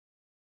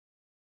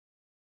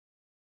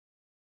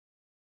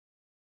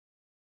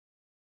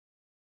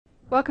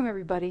Welcome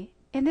everybody.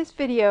 In this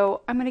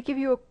video I'm going to give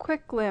you a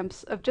quick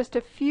glimpse of just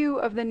a few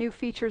of the new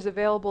features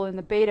available in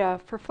the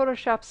beta for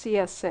Photoshop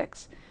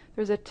CS6.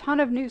 There's a ton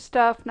of new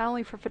stuff, not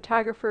only for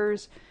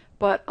photographers,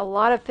 but a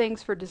lot of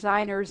things for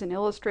designers and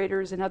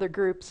illustrators and other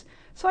groups.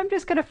 So I'm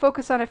just going to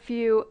focus on a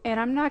few, and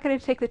I'm not going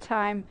to take the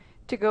time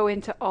to go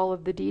into all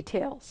of the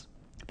details.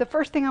 The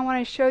first thing I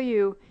want to show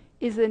you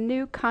is the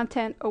new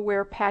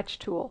ContentAware Patch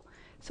tool.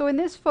 So in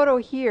this photo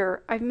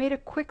here, I've made a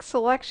quick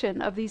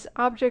selection of these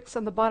objects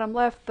on the bottom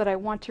left that I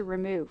want to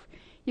remove.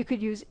 You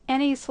could use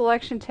any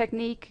selection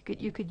technique.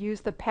 You could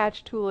use the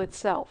patch tool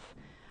itself.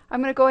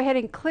 I'm going to go ahead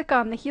and click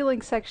on the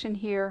healing section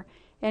here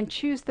and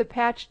choose the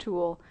patch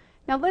tool.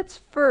 Now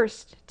let's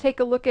first take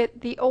a look at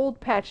the old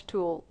patch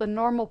tool, the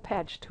normal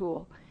patch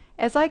tool.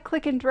 As I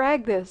click and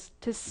drag this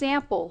to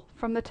sample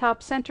from the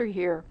top center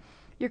here,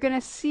 you're going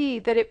to see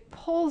that it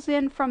pulls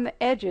in from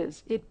the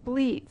edges. It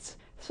bleeds.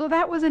 So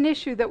that was an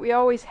issue that we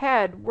always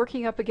had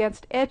working up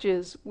against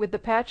edges with the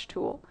patch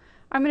tool.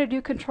 I'm going to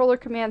do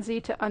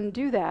Control-Command-Z to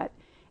undo that,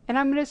 and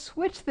I'm going to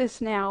switch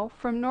this now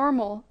from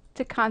normal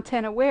to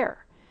content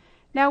aware.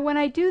 Now when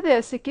I do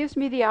this, it gives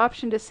me the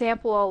option to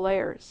sample all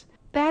layers.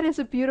 That is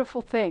a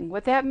beautiful thing.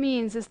 What that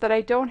means is that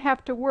I don't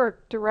have to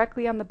work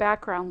directly on the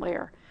background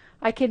layer.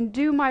 I can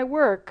do my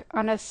work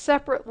on a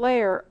separate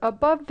layer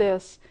above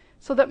this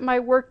so that my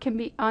work can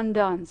be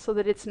undone, so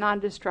that it's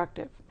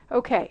non-destructive.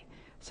 Okay.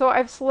 So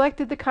I've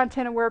selected the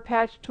ContentAware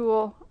Patch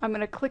tool. I'm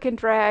going to click and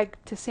drag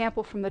to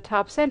sample from the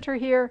top center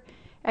here,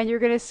 and you're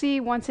going to see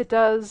once it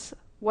does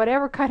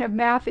whatever kind of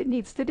math it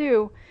needs to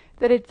do,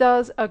 that it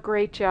does a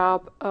great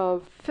job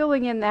of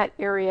filling in that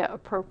area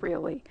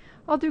appropriately.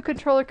 I'll do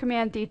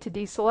Control-Command-D to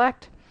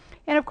deselect,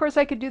 and of course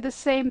I could do the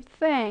same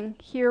thing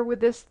here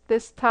with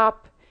this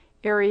top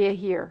area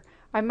here.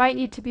 I might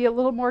need to be a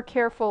little more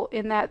careful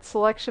in that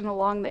selection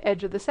along the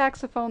edge of the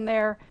saxophone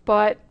there,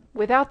 but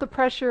without the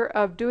pressure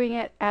of doing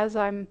it as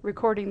I'm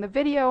recording the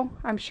video,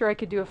 I'm sure I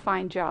could do a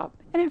fine job.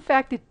 And in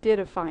fact, it did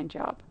a fine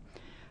job.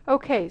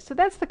 Okay, so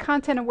that's the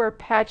ContentAware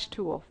Patch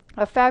tool,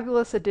 a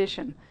fabulous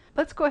addition.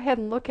 Let's go ahead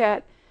and look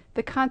at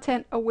the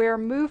ContentAware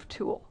Move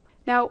tool.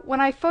 Now,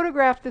 when I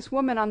photographed this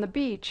woman on the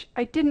beach,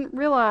 I didn't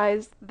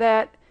realize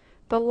that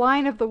the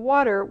line of the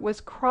water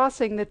was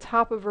crossing the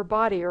top of her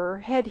body or her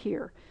head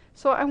here.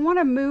 So I want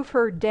to move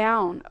her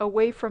down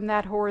away from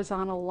that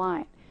horizontal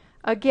line.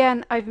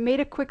 Again, I've made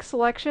a quick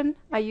selection.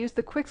 I used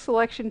the quick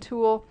selection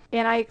tool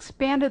and I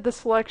expanded the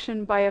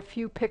selection by a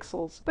few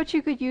pixels, but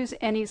you could use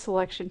any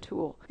selection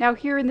tool. Now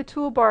here in the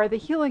toolbar, the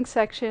healing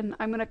section,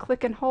 I'm going to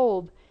click and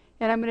hold,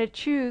 and I'm going to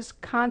choose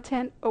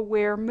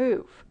ContentAware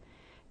Move.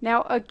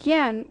 Now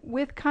again,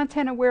 with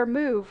ContentAware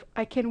Move,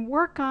 I can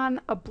work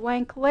on a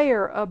blank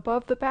layer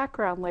above the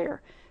background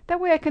layer. That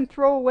way I can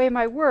throw away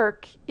my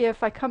work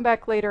if I come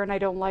back later and I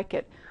don't like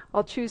it.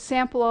 I'll choose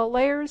Sample All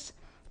Layers,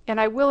 and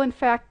I will in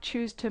fact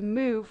choose to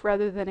move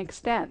rather than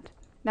extend.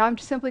 Now I'm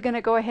simply going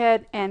to go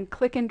ahead and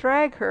click and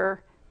drag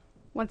her.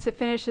 Once it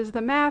finishes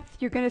the math,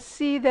 you're going to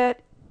see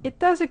that it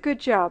does a good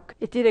job.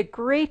 It did a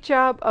great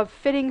job of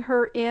fitting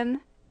her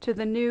in to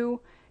the new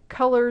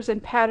colors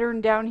and pattern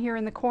down here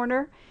in the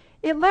corner.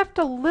 It left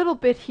a little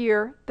bit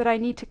here that I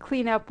need to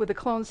clean up with the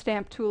clone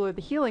stamp tool or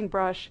the healing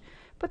brush,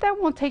 but that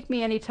won't take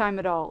me any time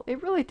at all.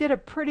 It really did a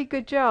pretty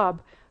good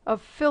job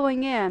of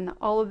filling in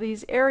all of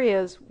these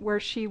areas where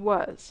she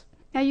was.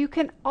 Now you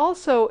can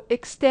also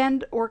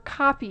extend or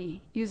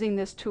copy using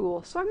this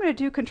tool. So I'm going to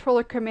do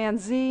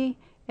Control-Command-Z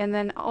and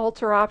then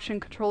Alt-Option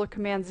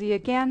Control-Command-Z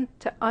again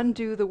to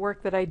undo the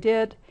work that I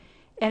did.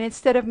 And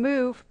instead of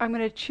move, I'm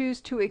going to choose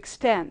to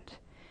extend.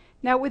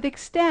 Now with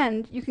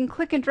extend, you can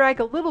click and drag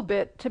a little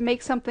bit to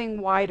make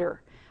something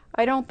wider.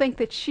 I don't think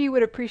that she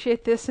would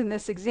appreciate this in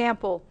this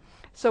example.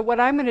 So what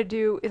I'm going to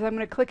do is I'm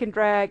going to click and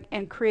drag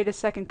and create a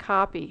second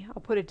copy.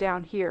 I'll put it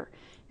down here.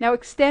 Now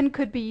extend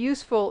could be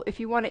useful if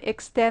you want to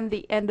extend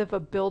the end of a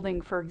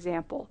building, for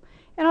example.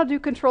 And I'll do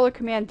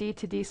Control-Command-D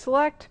to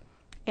deselect,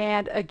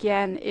 and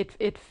again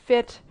it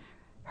fit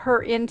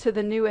her into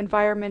the new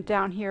environment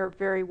down here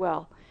very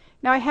well.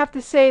 Now I have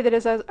to say that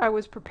as I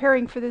was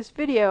preparing for this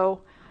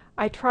video,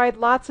 I tried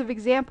lots of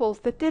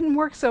examples that didn't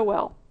work so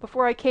well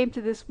before I came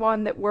to this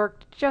one that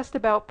worked just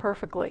about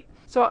perfectly.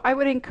 So I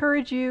would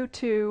encourage you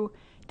to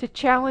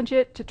challenge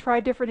it, to try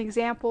different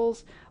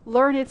examples,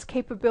 learn its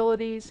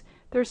capabilities.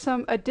 There's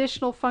some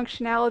additional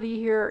functionality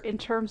here in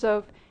terms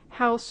of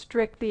how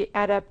strict the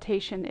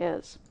adaptation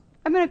is.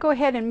 I'm going to go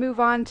ahead and move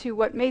on to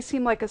what may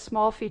seem like a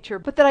small feature,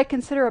 but that I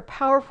consider a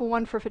powerful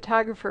one for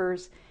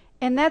photographers,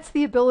 and that's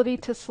the ability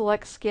to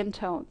select skin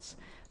tones.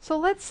 So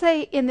let's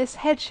say in this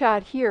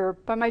headshot here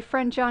by my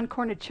friend John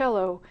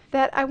Cornicello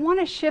that I want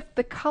to shift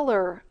the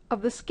color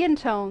of the skin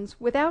tones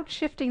without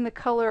shifting the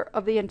color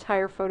of the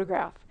entire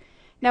photograph.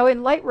 Now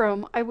in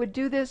Lightroom, I would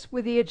do this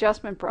with the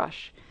adjustment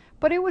brush.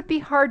 But it would be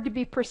hard to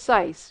be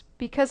precise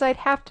because I'd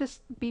have to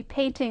be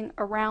painting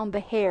around the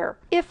hair.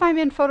 If I'm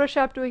in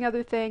Photoshop doing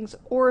other things,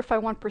 or if I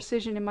want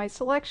precision in my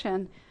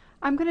selection,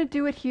 I'm going to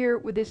do it here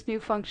with this new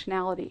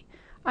functionality.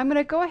 I'm going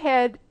to go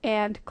ahead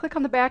and click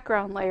on the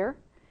background layer,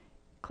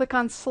 click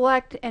on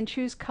Select, and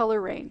choose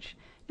Color Range.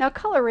 Now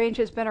color range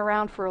has been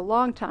around for a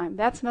long time.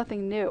 That's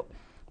nothing new.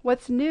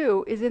 What's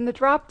new is in the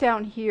drop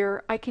down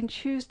here I can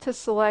choose to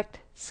select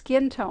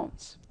skin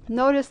tones.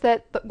 Notice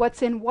that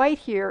what's in white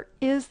here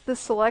is the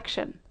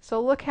selection. So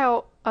look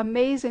how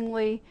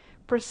amazingly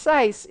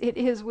precise it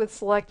is with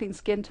selecting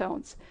skin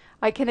tones.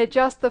 I can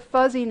adjust the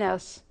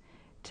fuzziness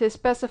to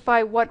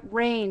specify what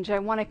range I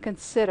want to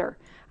consider.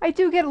 I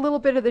do get a little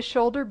bit of the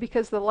shoulder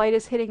because the light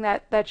is hitting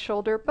that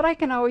shoulder, but I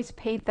can always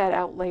paint that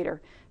out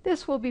later.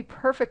 This will be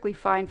perfectly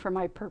fine for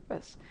my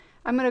purpose.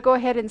 I'm going to go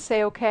ahead and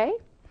say OK.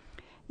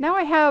 Now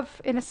I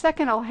have, in a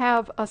second, I'll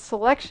have a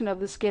selection of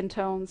the skin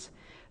tones.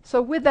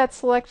 So with that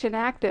selection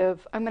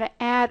active, I'm going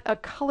to add a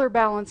color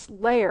balance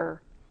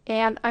layer,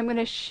 and I'm going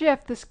to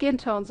shift the skin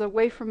tones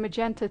away from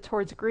magenta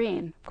towards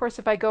green. Of course,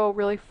 if I go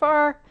really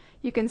far,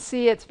 you can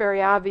see it's very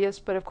obvious,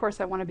 but of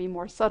course I want to be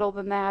more subtle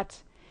than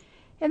that.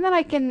 And then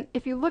I can,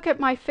 if you look at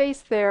my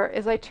face there,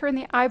 as I turn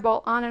the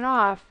eyeball on and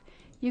off,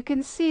 you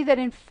can see that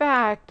in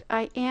fact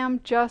I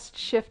am just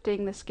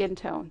shifting the skin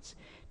tones.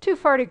 Too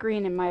far to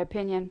green in my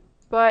opinion,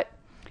 but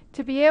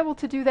to be able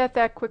to do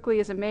that quickly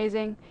is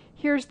amazing.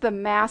 Here's the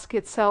mask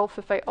itself.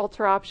 If I Alt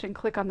or Option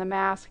click on the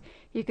mask,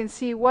 you can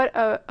see what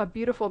a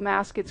beautiful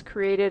mask it's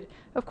created.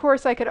 Of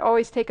course I could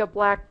always take a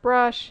black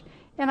brush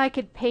and I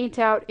could paint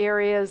out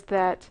areas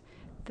that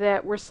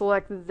were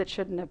selected that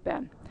shouldn't have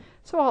been.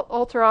 So I'll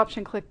Alt or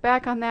Option click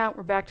back on that.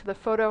 We're back to the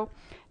photo.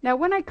 Now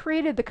when I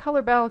created the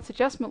color balance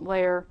adjustment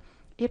layer,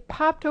 it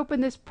popped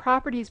open this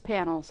properties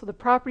panel. So the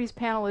properties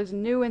panel is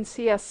new in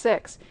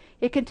CS6.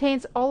 It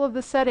contains all of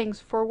the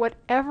settings for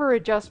whatever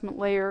adjustment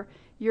layer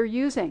you're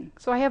using.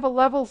 So I have a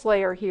levels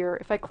layer here.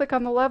 If I click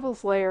on the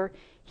levels layer,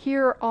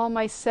 here are all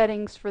my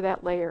settings for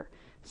that layer.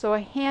 So a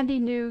handy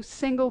new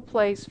single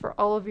place for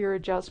all of your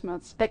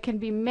adjustments that can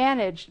be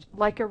managed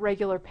like a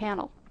regular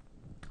panel.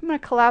 I'm going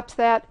to collapse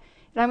that,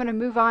 and I'm going to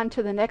move on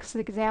to the next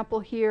example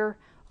here.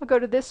 I'll go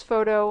to this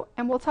photo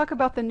and we'll talk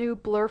about the new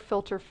blur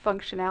filter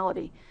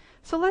functionality.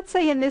 So let's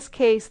say in this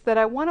case that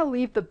I want to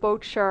leave the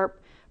boat sharp,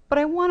 but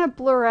I want to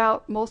blur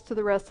out most of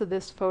the rest of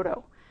this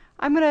photo.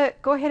 I'm going to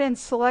go ahead and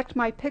select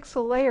my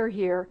pixel layer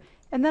here,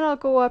 and then I'll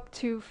go up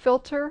to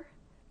Filter,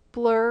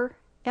 Blur,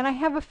 and I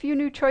have a few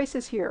new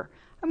choices here.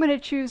 I'm going to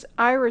choose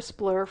Iris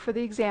Blur for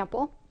the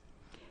example,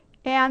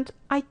 and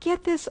I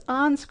get this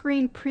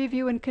on-screen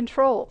preview and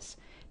controls.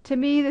 To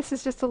me, this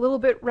is just a little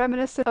bit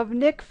reminiscent of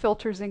Nik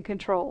filters and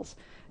controls,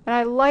 and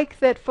I like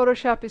that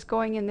Photoshop is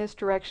going in this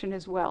direction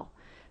as well.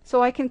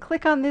 So I can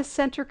click on this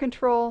center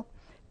control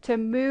to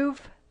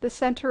move the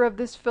center of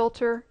this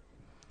filter.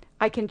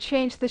 I can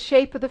change the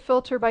shape of the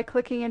filter by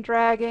clicking and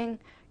dragging.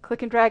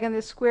 Click and drag on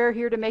this square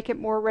here to make it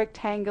more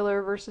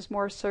rectangular versus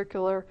more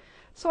circular.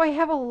 So I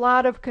have a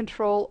lot of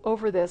control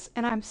over this,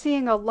 and I'm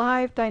seeing a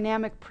live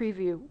dynamic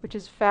preview, which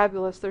is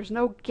fabulous. There's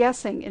no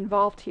guessing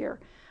involved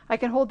here. I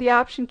can hold the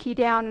Option key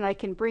down and I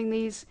can bring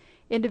these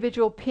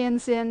individual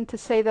pins in to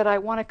say that I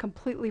want to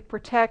completely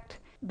protect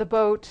the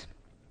boat.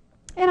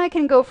 And I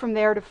can go from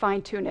there to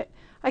fine-tune it.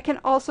 I can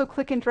also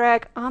click and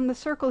drag on the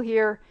circle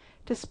here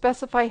to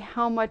specify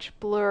how much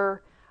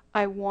blur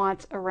I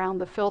want around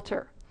the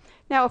filter.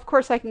 Now of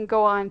course I can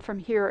go on from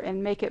here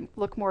and make it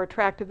look more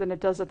attractive than it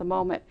does at the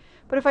moment.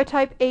 But if I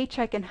type H,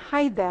 I can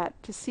hide that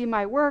to see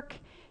my work,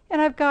 and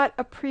I've got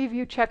a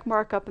preview check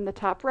mark up in the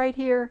top right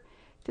here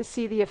to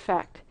see the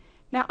effect.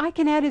 Now I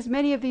can add as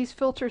many of these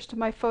filters to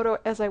my photo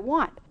as I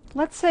want.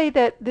 Let's say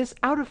that this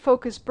out of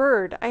focus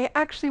bird I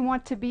actually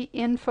want to be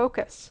in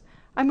focus.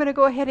 I'm going to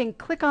go ahead and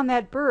click on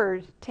that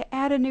bird to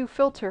add a new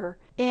filter,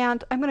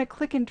 and I'm going to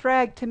click and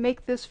drag to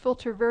make this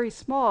filter very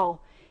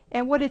small.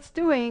 And what it's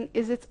doing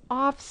is it's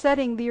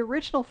offsetting the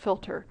original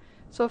filter.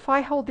 So if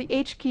I hold the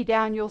H key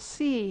down, you'll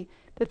see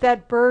that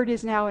that bird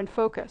is now in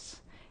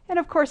focus. And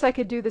of course I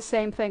could do the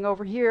same thing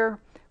over here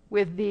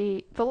with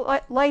the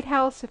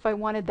lighthouse if I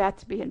wanted that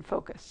to be in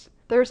focus.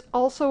 There's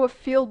also a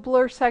field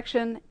blur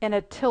section and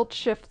a tilt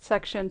shift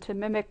section to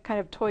mimic kind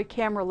of toy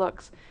camera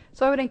looks.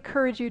 So I would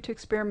encourage you to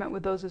experiment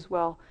with those as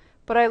well.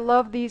 But I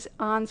love these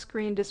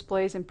on-screen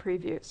displays and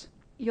previews.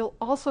 You'll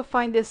also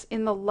find this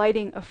in the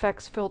lighting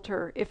effects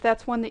filter, if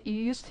that's one that you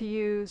used to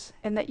use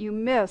and that you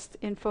missed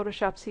in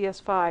Photoshop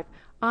CS5,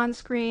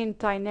 on-screen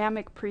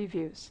dynamic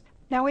previews.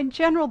 Now in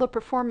general, the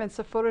performance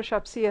of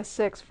Photoshop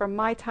CS6 from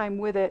my time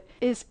with it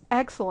is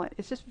excellent.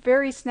 It's just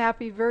very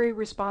snappy, very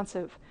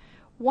responsive.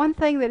 One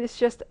thing that is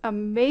just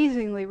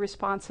amazingly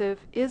responsive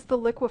is the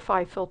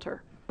liquify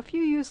filter. If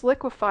you use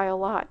liquify a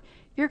lot,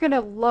 you're going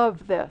to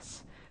love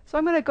this. So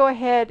I'm going to go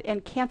ahead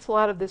and cancel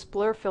out of this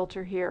blur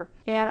filter here,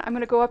 and I'm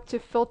going to go up to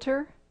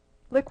Filter,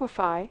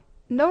 Liquify.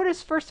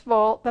 Notice first of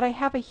all that I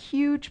have a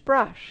huge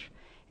brush,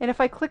 and if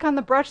I click on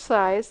the brush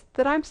size,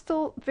 that I'm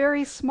still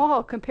very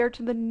small compared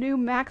to the new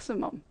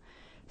maximum.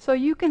 So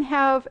you can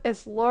have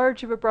as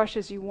large of a brush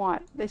as you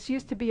want. This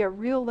used to be a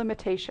real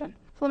limitation.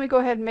 So let me go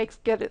ahead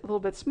and get it a little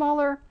bit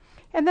smaller,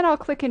 and then I'll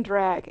click and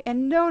drag,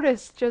 and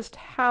notice just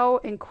how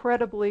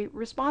incredibly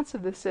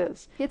responsive this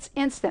is. It's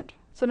instant.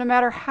 So no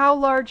matter how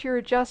large your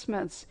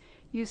adjustments,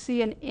 you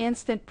see an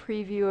instant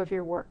preview of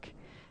your work.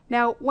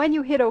 Now when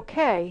you hit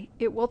OK,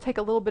 it will take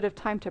a little bit of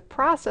time to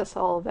process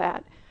all of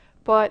that,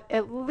 but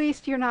at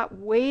least you're not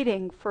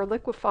waiting for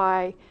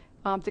Liquify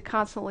to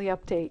constantly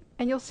update.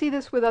 And you'll see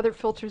this with other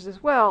filters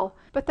as well,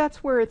 but that's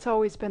where it's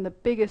always been the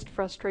biggest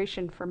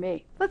frustration for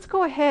me. Let's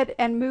go ahead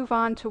and move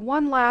on to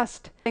one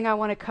last thing I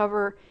want to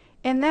cover,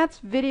 and that's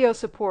video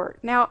support.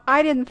 Now,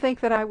 I didn't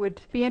think that I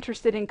would be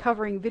interested in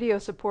covering video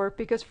support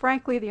because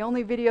frankly the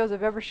only videos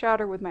I've ever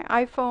shot are with my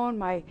iPhone.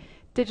 My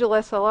digital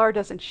SLR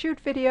doesn't shoot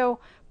video,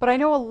 but I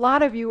know a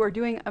lot of you are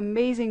doing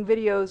amazing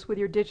videos with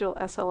your digital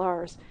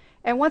SLRs.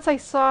 And once I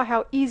saw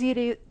how easy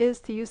it is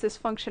to use this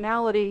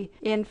functionality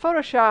in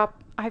Photoshop,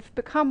 I've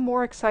become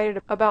more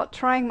excited about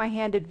trying my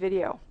hand at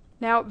video.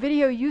 Now,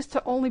 video used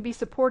to only be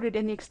supported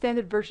in the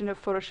extended version of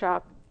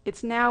Photoshop.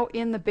 It's now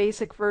in the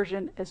basic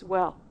version as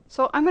well.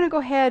 So I'm going to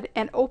go ahead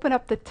and open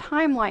up the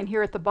timeline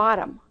here at the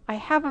bottom. I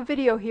have a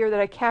video here that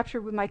I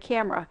captured with my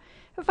camera.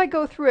 If I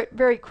go through it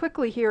very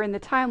quickly here in the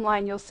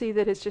timeline, you'll see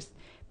that it's just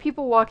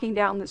people walking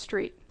down the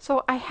street.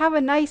 So I have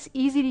a nice,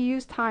 easy to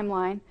use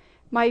timeline.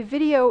 My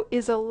video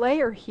is a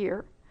layer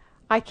here.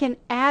 I can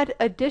add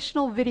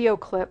additional video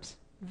clips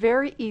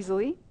very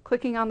easily,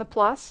 clicking on the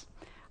plus.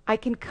 I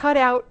can cut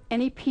out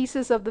any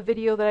pieces of the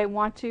video that I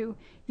want to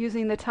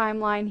using the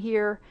timeline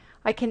here.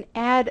 I can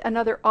add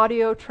another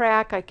audio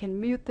track, I can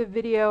mute the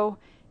video,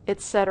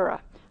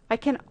 etc. I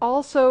can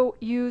also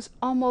use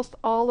almost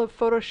all of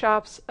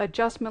Photoshop's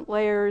adjustment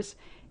layers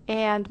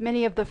and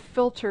many of the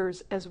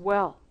filters as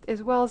well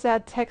as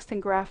add text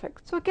and graphics.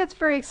 So it gets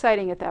very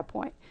exciting at that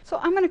point. So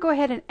I'm going to go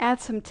ahead and add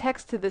some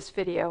text to this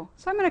video.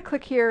 So I'm going to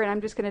click here and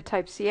I'm just going to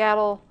type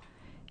Seattle,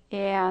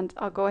 and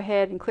I'll go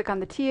ahead and click on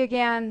the T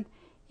again,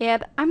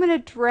 and I'm going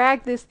to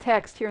drag this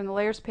text here in the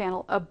layers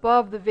panel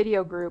above the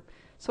video group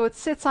so it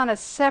sits on a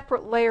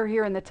separate layer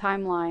here in the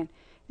timeline.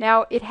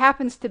 Now it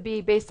happens to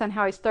be, based on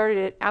how I started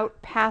it, out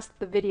past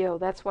the video.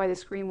 That's why the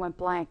screen went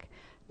blank.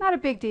 Not a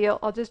big deal.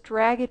 I'll just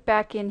drag it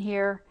back in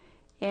here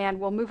and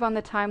we'll move on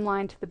the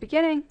timeline to the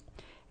beginning.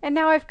 And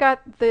now I've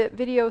got the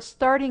video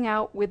starting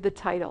out with the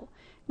title.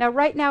 Now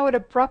right now it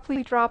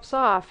abruptly drops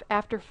off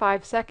after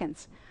 5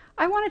 seconds.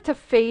 I want it to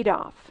fade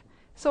off.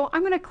 So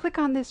I'm going to click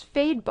on this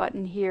fade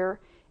button here,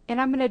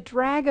 and I'm going to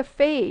drag a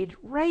fade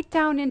right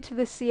down into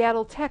the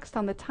Seattle text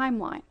on the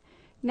timeline.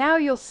 Now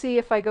you'll see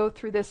if I go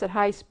through this at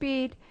high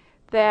speed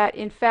that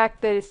in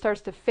fact that it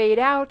starts to fade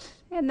out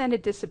and then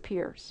it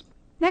disappears.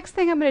 Next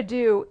thing I'm going to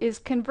do is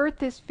convert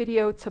this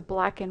video to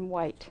black and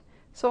white.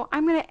 So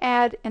I'm going to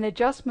add an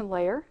adjustment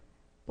layer,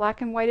 black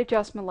and white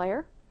adjustment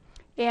layer,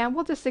 and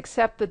we'll just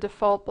accept the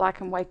default black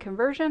and white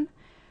conversion.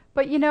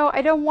 But you know,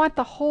 I don't want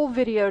the whole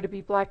video to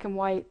be black and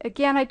white.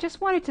 Again, I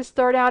just want it to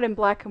start out in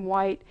black and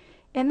white,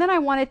 and then I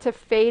want it to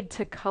fade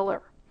to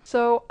color.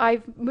 So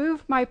I've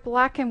moved my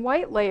black and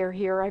white layer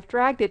here, I've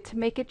dragged it to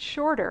make it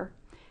shorter,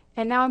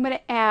 and now I'm going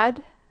to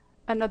add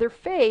another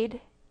fade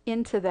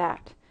into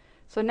that.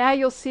 So now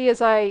you'll see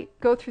as I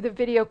go through the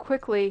video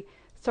quickly, it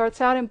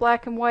starts out in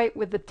black and white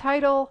with the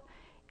title,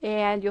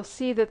 and you'll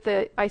see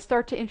that I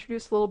start to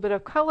introduce a little bit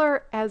of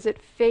color as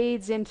it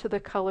fades into the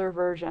color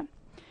version.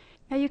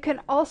 Now you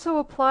can also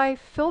apply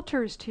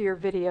filters to your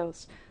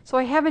videos. So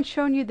I haven't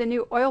shown you the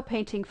new oil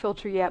painting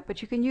filter yet,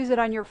 but you can use it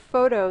on your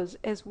photos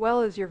as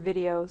well as your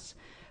videos.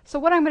 So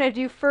what I'm going to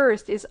do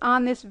first is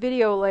on this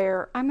video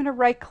layer, I'm going to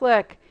right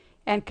click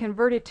and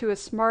convert it to a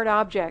smart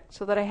object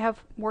so that I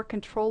have more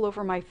control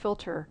over my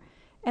filter.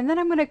 And then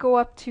I'm going to go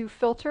up to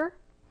filter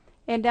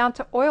and down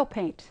to oil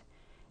paint.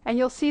 And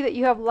you'll see that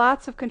you have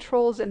lots of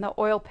controls in the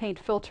oil paint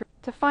filter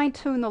to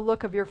fine-tune the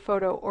look of your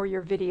photo or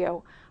your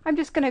video. I'm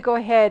just going to go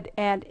ahead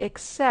and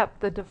accept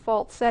the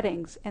default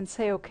settings and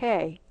say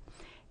OK.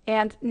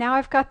 And now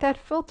I've got that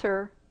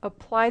filter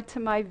applied to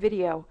my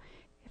video.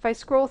 If I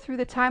scroll through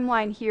the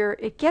timeline here,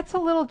 it gets a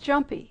little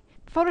jumpy.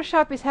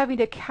 Photoshop is having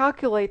to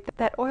calculate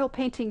that oil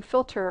painting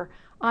filter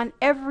on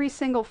every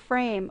single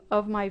frame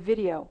of my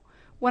video.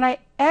 When I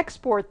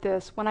export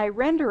this, when I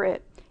render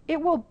it,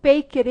 it will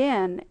bake it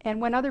in,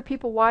 and when other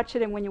people watch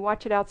it and when you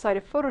watch it outside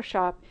of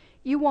Photoshop,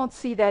 you won't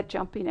see that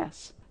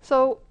jumpiness.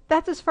 So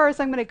that's as far as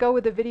I'm going to go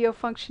with the video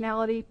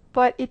functionality,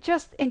 but it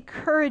just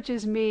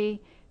encourages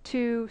me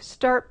to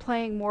start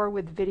playing more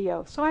with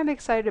video. So I'm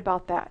excited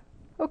about that.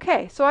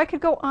 Okay, so I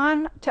could go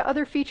on to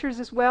other features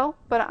as well,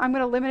 but I'm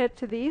going to limit it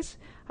to these.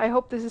 I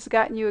hope this has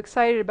gotten you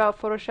excited about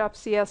Photoshop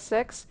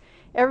CS6.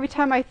 Every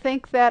time I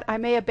think that I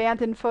may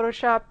abandon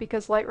Photoshop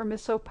because Lightroom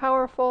is so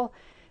powerful,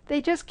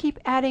 they just keep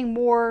adding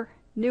more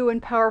new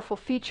and powerful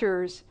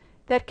features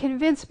that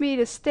convince me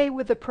to stay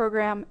with the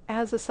program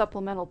as a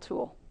supplemental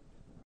tool.